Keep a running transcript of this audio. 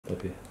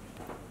Okay.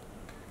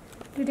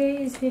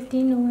 Today is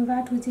 15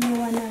 November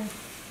 2019.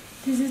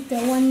 This is the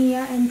 1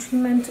 year and 3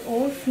 months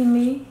old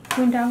female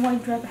winter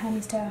white drab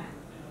hamster.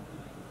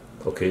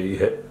 Okay,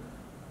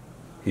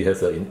 he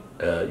has an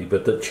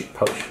everted cheek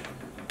pouch,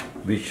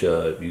 which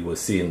we will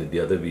see in the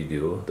other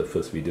video, the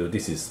first video.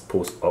 This is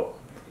post-op.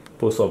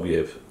 Post-op, we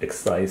have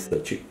excised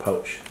the cheek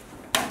pouch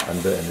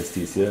under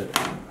anesthesia.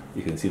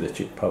 You can see the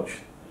cheek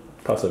pouch.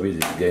 Parts of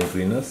it is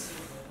gangrenous.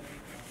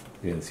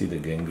 You can see the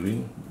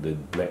gangrene, the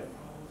black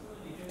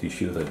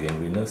tissues are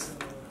gangrenous.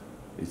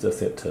 It's just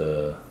that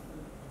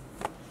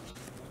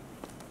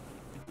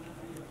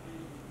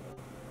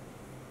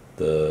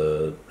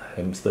the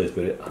hamster is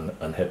very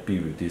unhappy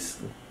with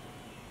this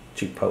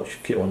cheek pouch,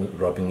 keep on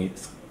rubbing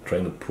it,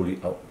 trying to pull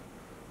it out.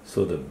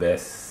 So the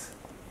best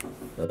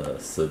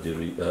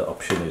surgery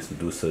option is to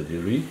do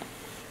surgery,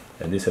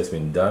 and this has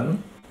been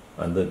done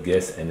under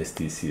gas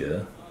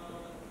anesthesia,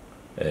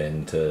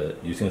 and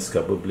using a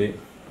scalpel blade.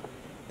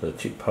 The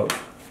cheek pouch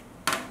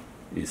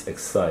is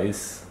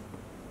excised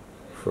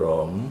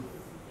from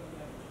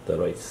the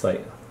right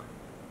side,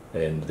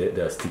 and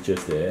there are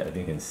stitches there. I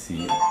think you can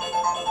see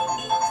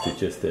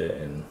stitches there,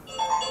 and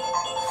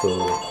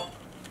so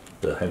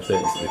the hamster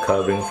is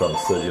recovering from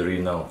surgery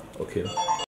now. Okay.